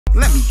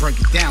Let me break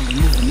it down, we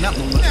moving up,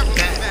 look at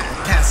that.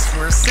 The past is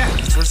where it's at,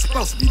 it's where it's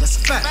supposed to be, that's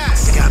a fact.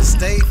 You gotta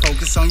stay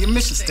focused on your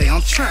mission, stay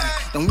on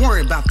track. Don't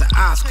worry about the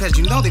odds, cause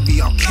you know they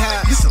be all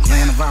capped. It's a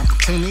land of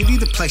opportunity,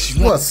 the place you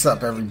want. What's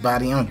up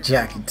everybody, I'm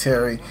Jackie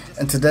Terry.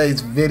 In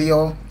today's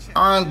video,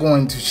 I'm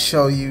going to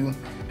show you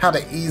how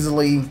to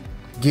easily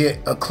get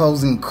a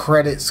closing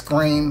credit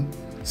screen.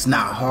 It's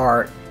not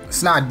hard,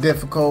 it's not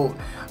difficult.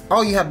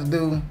 All you have to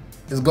do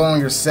is go on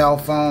your cell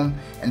phone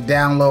and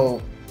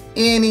download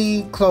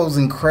any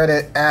closing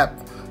credit app.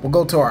 We'll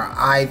go to our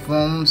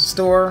iPhone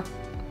store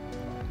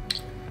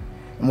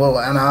and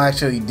I'll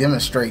actually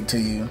demonstrate to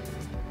you.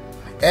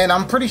 And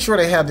I'm pretty sure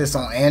they have this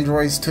on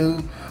Androids too,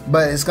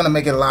 but it's gonna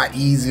make it a lot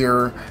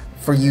easier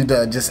for you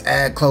to just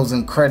add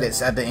closing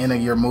credits at the end of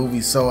your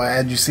movie. So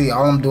as you see,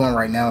 all I'm doing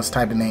right now is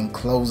typing in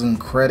closing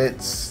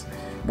credits.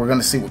 We're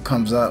gonna see what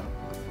comes up.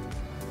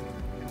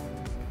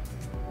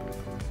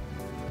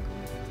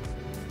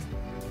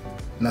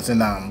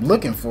 Nothing I'm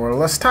looking for.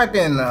 Let's type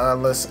in,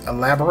 let's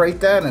elaborate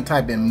that and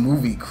type in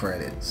movie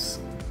credits.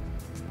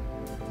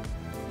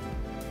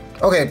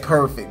 Okay,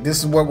 perfect. This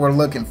is what we're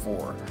looking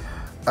for.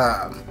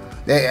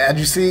 As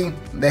you see,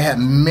 they have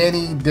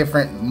many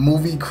different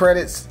movie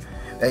credits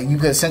that you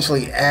could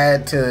essentially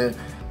add to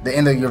the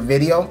end of your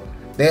video.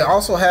 They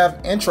also have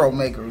intro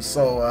makers.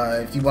 So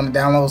if you want to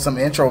download some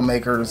intro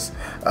makers,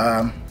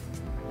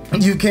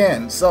 you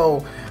can.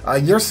 So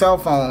your cell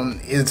phone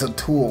is a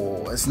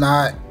tool. It's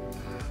not,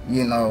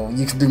 you know,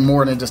 you can do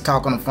more than just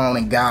talk on the phone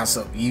and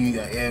gossip.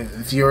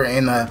 If you're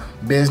in a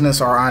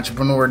business or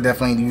entrepreneur,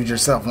 definitely use your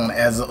cell phone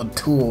as a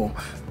tool.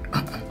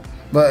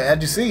 But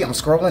as you see, I'm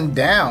scrolling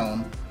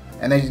down,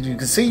 and as you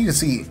can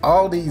see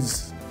all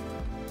these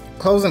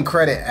closing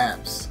credit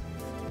apps.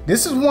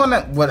 This is one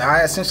that what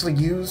I essentially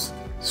use,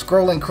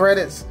 scrolling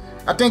credits.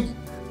 I think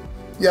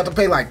you have to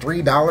pay like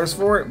 $3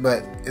 for it,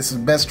 but it's the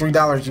best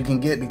 $3 you can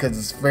get because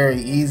it's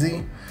very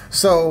easy.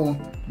 So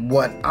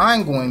what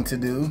I'm going to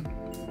do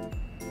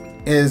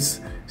is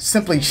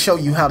simply show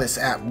you how this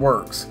app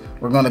works.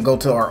 We're going to go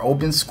to our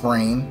open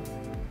screen,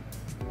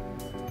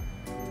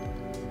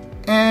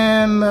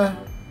 and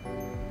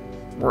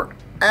we're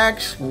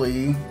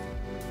actually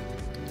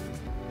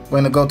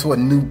going to go to a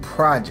new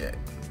project,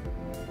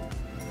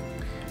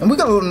 and we're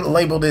going to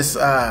label this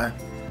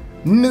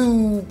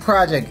new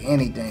project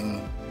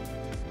anything.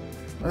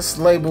 Let's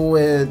label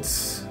it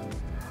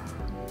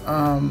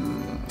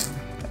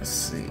let's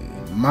see,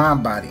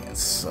 Mind, Body and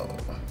Soul.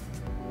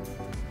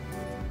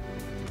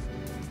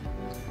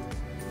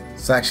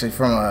 It's actually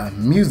from a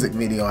music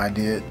video I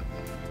did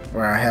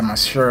where I had my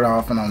shirt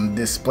off and I'm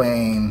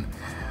displaying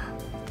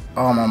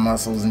all my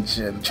muscles and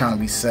shit. I'm trying to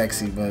be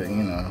sexy, but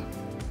you know,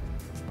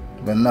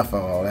 but enough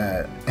of all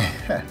that.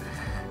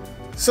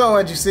 So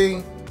as you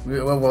see,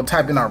 we'll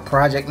type in our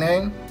project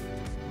name,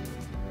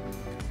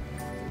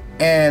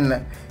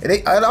 and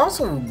it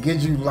also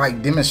gives you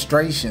like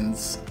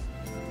demonstrations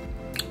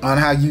on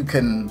how you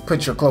can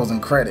put your closing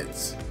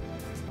credits.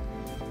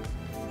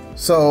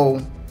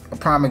 So a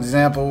prime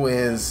example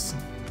is,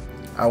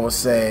 I will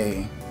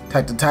say,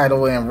 type the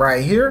title in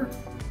right here,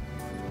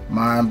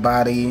 Mind,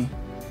 Body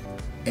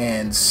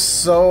and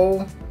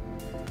Soul.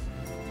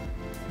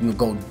 You'll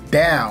go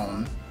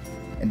down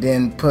and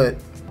then put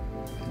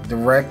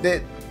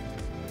directed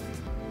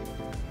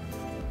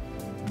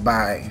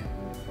by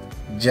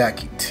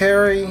Jackie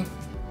Terry.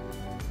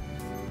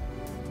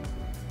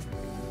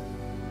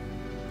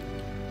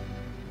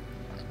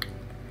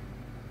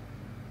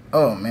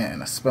 Oh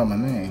man, I spelled my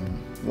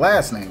name,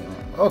 last name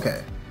wrong.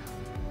 Okay.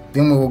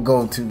 Then we will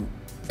go to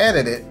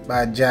edit it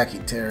by Jackie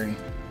Terry.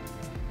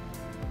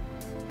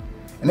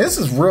 And this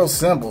is real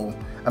simple.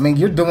 I mean,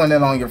 you're doing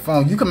it on your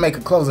phone. You can make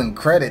a closing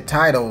credit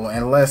title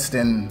in less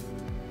than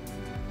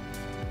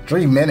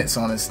 3 minutes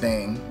on this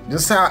thing.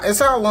 It's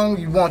how long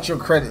you want your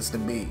credits to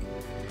be.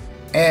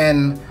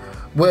 And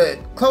with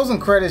closing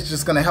credits,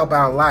 just gonna help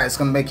out a lot. It's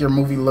gonna make your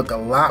movie look a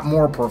lot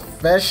more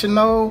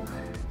professional,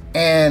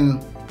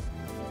 and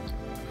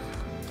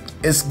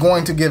it's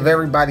going to give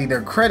everybody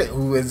their credit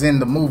who is in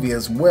the movie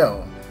as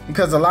well,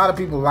 because a lot of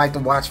people like to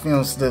watch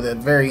films to the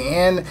very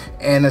end,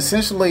 and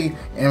essentially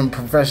in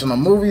professional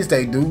movies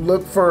they do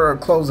look for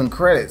closing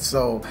credits.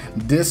 So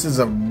this is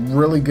a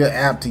really good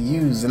app to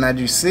use, and as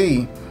you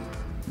see,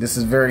 this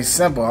is very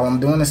simple. All I'm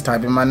doing is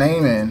typing my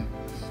name in,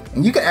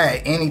 and you can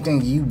add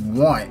anything you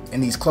want in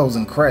these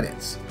closing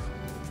credits.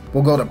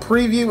 We'll go to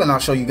preview and I'll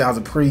show you guys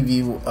a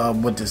preview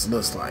of what this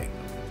looks like.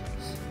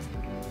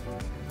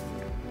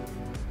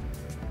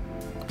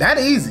 That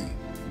easy.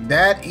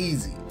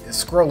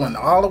 It's scrolling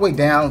all the way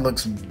down.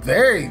 Looks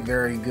very,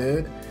 very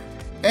good.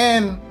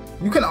 And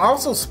you can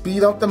also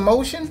speed up the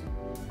motion.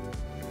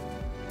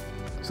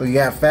 So you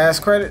have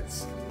fast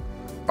credits,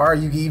 or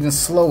you can even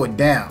slow it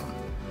down,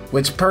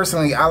 which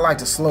personally I like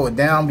to slow it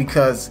down,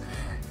 because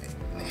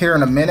here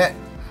in a minute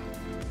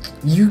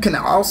you can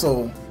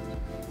also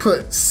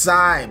put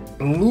side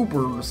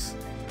bloopers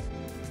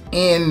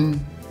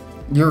in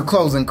your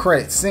closing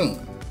credit scene.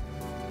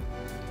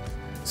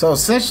 So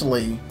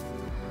essentially,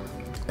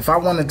 if I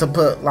wanted to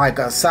put like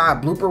a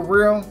side blooper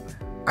reel,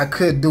 I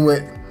could do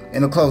it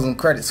in the closing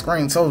credit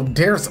screen. So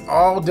there's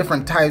all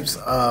different types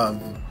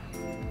of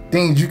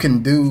things you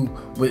can do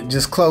with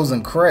just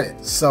closing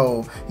credits.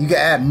 So you can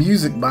add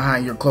music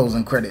behind your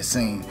closing credit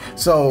scene,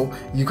 so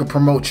you can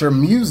promote your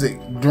music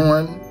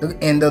during the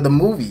end of the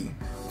movie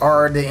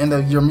or the end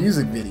of your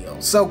music video.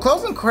 So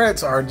closing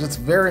credits are just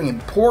very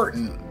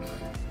important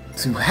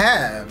to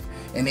have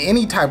in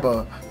any type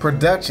of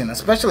production,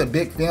 especially a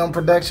big film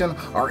production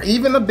or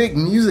even a big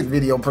music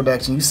video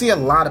production. You see a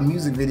lot of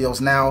music videos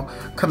now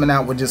coming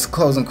out with just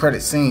closing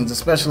credit scenes,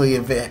 especially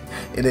if it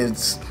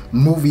is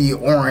movie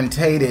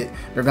orientated.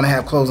 They're gonna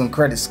have closing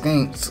credit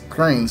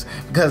screens,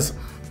 because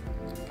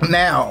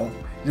now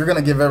you're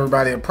gonna give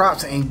everybody a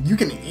props, and you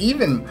can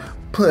even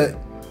put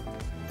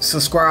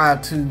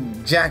subscribe to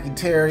Jackie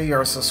Terry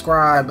or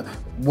subscribe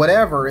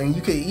whatever, and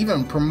you can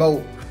even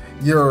promote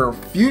your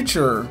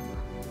future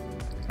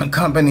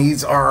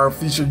companies or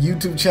future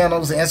YouTube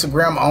channels,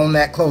 Instagram on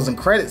that closing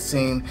credit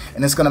scene,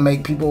 and it's gonna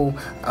make people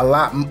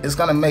it's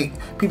gonna make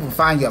people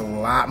find you a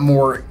lot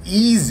more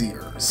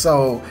easier.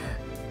 So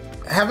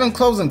having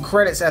closing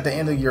credits at the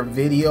end of your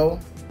video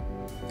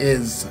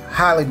is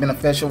highly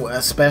beneficial,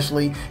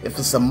 especially if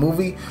it's a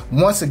movie.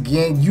 Once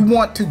again, you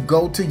want to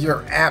go to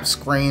your app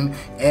screen,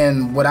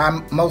 and what I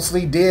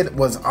mostly did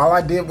was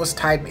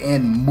type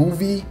in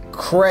movie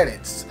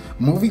credits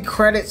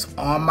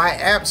on my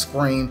app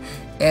screen,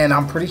 and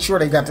I'm pretty sure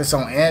they got this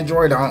on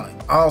Android, on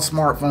all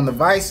smartphone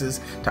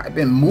devices. Type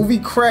in movie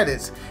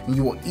credits and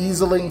you will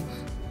easily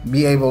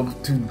be able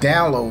to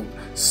download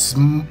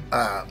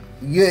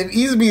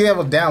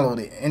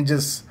it and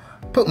just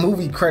put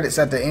movie credits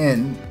at the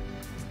end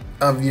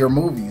of your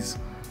movies.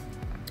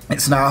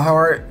 It's not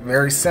hard,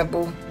 very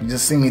simple. You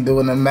just see me do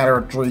it in a matter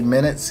of 3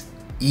 minutes.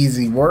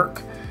 Easy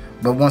work.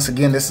 But once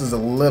again, this is a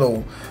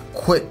little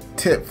quick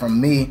tip from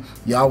me.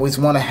 You always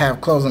want to have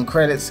closing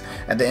credits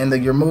at the end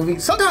of your movie.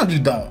 Sometimes you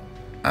don't.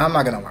 I'm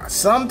not gonna lie.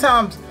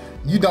 Sometimes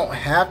you don't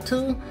have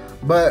to,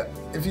 but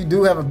if you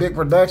do have a big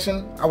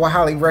production, I would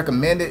highly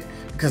recommend it,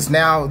 because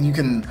now you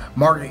can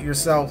market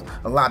yourself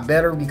a lot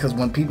better, because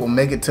when people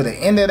make it to the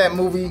end of that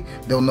movie,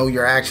 they'll know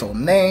your actual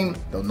name,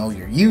 they'll know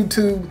your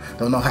YouTube,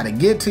 they'll know how to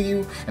get to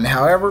you. And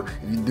however,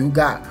 if you do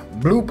got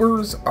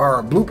bloopers or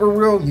a blooper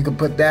reel, you can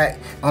put that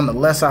on the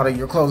left side of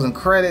your closing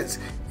credits,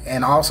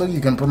 and also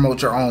you can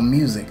promote your own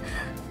music.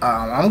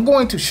 I'm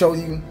going to show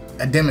you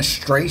a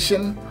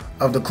demonstration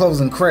of the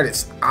closing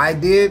credits I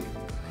did.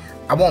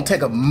 I won't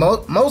take up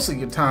most of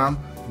your time,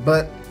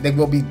 but they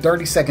will be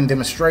 30-second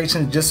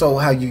demonstrations, just so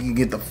how you can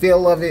get the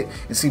feel of it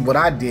and see what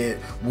I did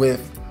with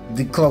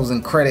the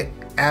closing credit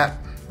app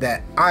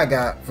that I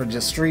got for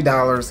just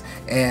 $3,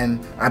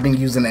 and I've been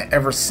using it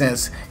ever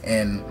since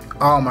in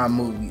all my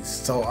movies.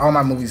 So all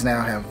my movies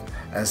now have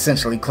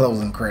essentially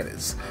closing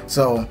credits.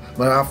 So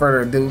without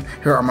further ado,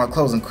 here are my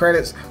closing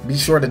credits. Be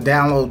sure to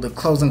download the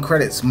closing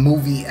credits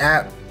movie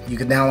app. You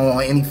can download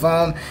on any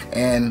phone,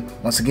 and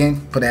once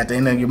again, put it at the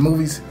end of your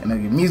movies and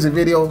of your music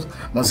videos.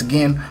 Once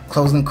again,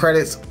 closing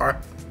credits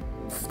are,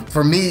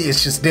 for me,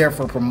 it's just there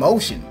for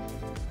promotion.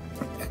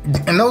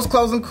 And those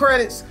closing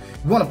credits,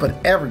 you want to put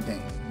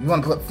everything. You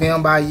want to put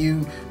film by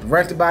you,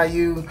 directed by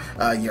you,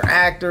 your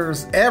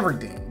actors,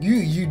 everything.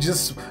 You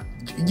just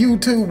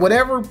YouTube,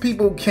 whatever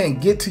people can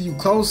get to you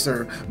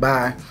closer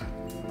by.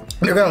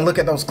 They're gonna look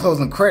at those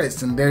closing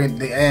credits, and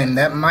and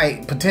that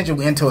might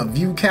potentially into a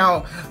view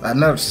count,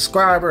 another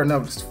subscriber,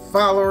 another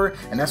follower,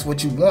 and that's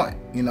what you want.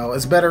 You know,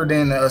 it's better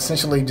than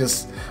essentially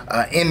just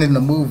ending the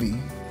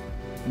movie,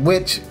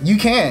 which you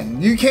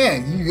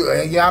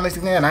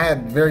honestly can. I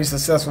had very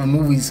successful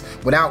movies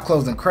without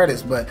closing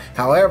credits, but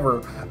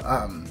however,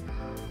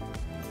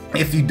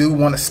 if you do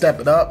want to step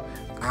it up,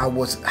 I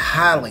would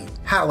highly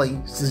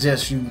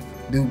suggest you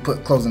do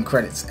put closing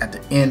credits at the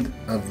end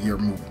of your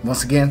movie.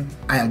 Once again,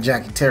 I am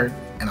Jackie Terry,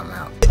 and I'm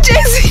out.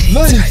 Jesse! He's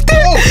right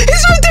there!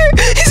 He's right there!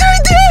 He's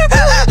right there!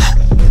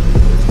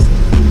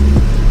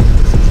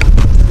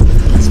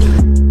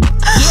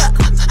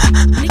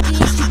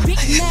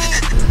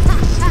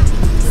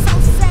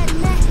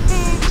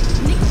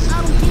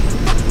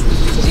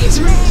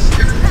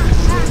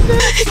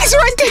 He's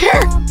right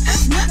there!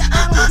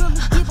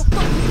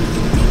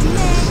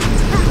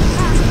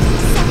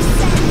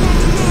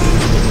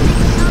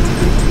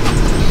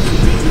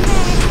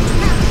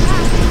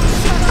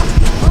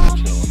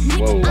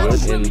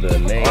 In the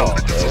name of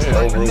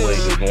overweight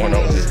is going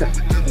on here.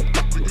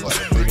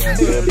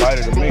 Good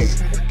biter to me.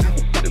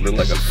 It look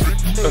like a.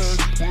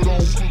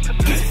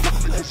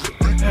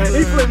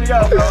 He flipped me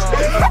out.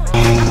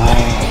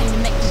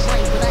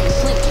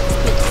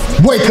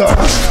 Wake up!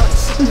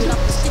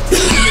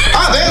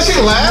 Ah, damn, she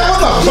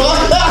laughed.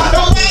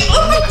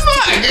 What the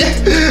fuck?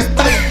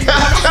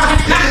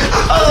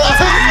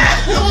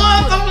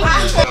 What the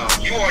fuck?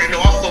 You already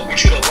know I fuck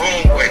with you the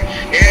long way.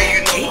 And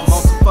you know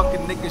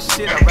motherfucking nigga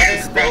shit. I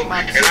rather stack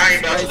my and I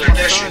ain't about to let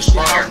that shit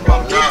slide, bro.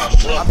 Nah,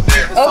 fuck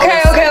that.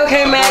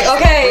 Okay, Mac.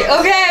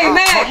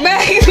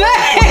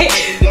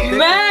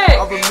 Mac.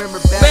 I remember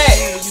back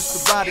when we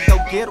used to ride to go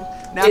get 'em.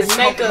 Now It's this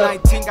makeup.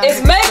 COVID-19 got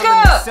It's niggas feeling the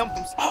makeup.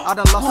 symptoms. I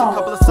done lost a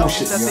couple of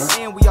subjects at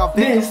the end. We all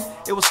victims.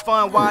 It was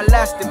fun while it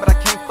lasted, but I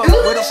can't fuck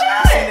with them.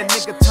 Seen a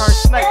nigga turn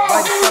snake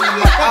right in front of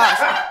my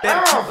eyes. Better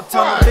keep a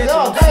tunnel vision.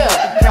 I'm seeing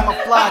the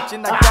camouflage,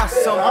 and I got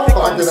some thick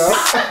on the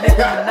set. Nicki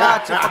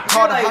Minaj, if I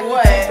caught a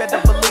hockey team,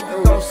 better believe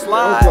we gon'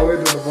 slide.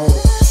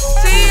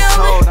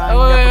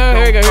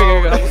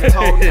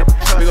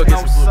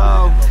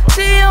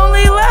 She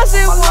only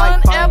lasted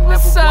one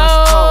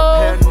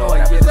episode.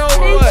 So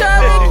he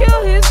tried to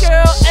kill his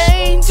girl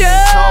Angel.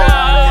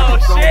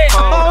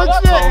 Oh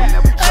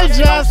shit! Hey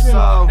Justin.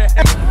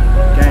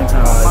 Game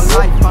time.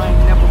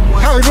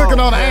 How we looking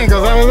on the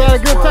angles? Was that a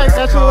good take?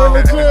 That's a little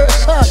legit.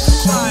 That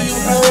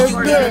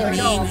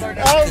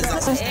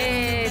was good.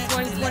 Hey,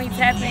 2020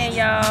 tap in,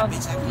 y'all.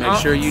 Make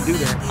sure you do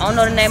that. I don't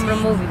know the name of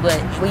the movie, but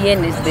we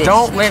in this bitch.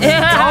 Don't let me.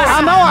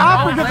 I know.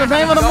 I forget the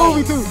name of the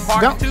movie too.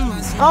 Part 2.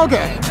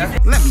 Okay.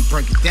 Let me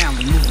break it down.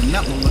 We're moving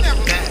up, we're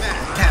looking back.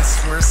 Past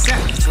is where it's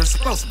at, it's where it's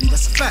supposed to be,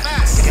 that's a fact.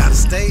 You gotta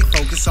stay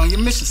focused on your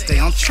mission, stay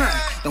on track.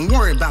 Don't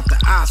worry about the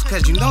odds,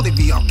 cause you know they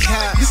be all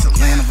capped. It's a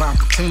land of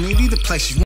opportunity, the place you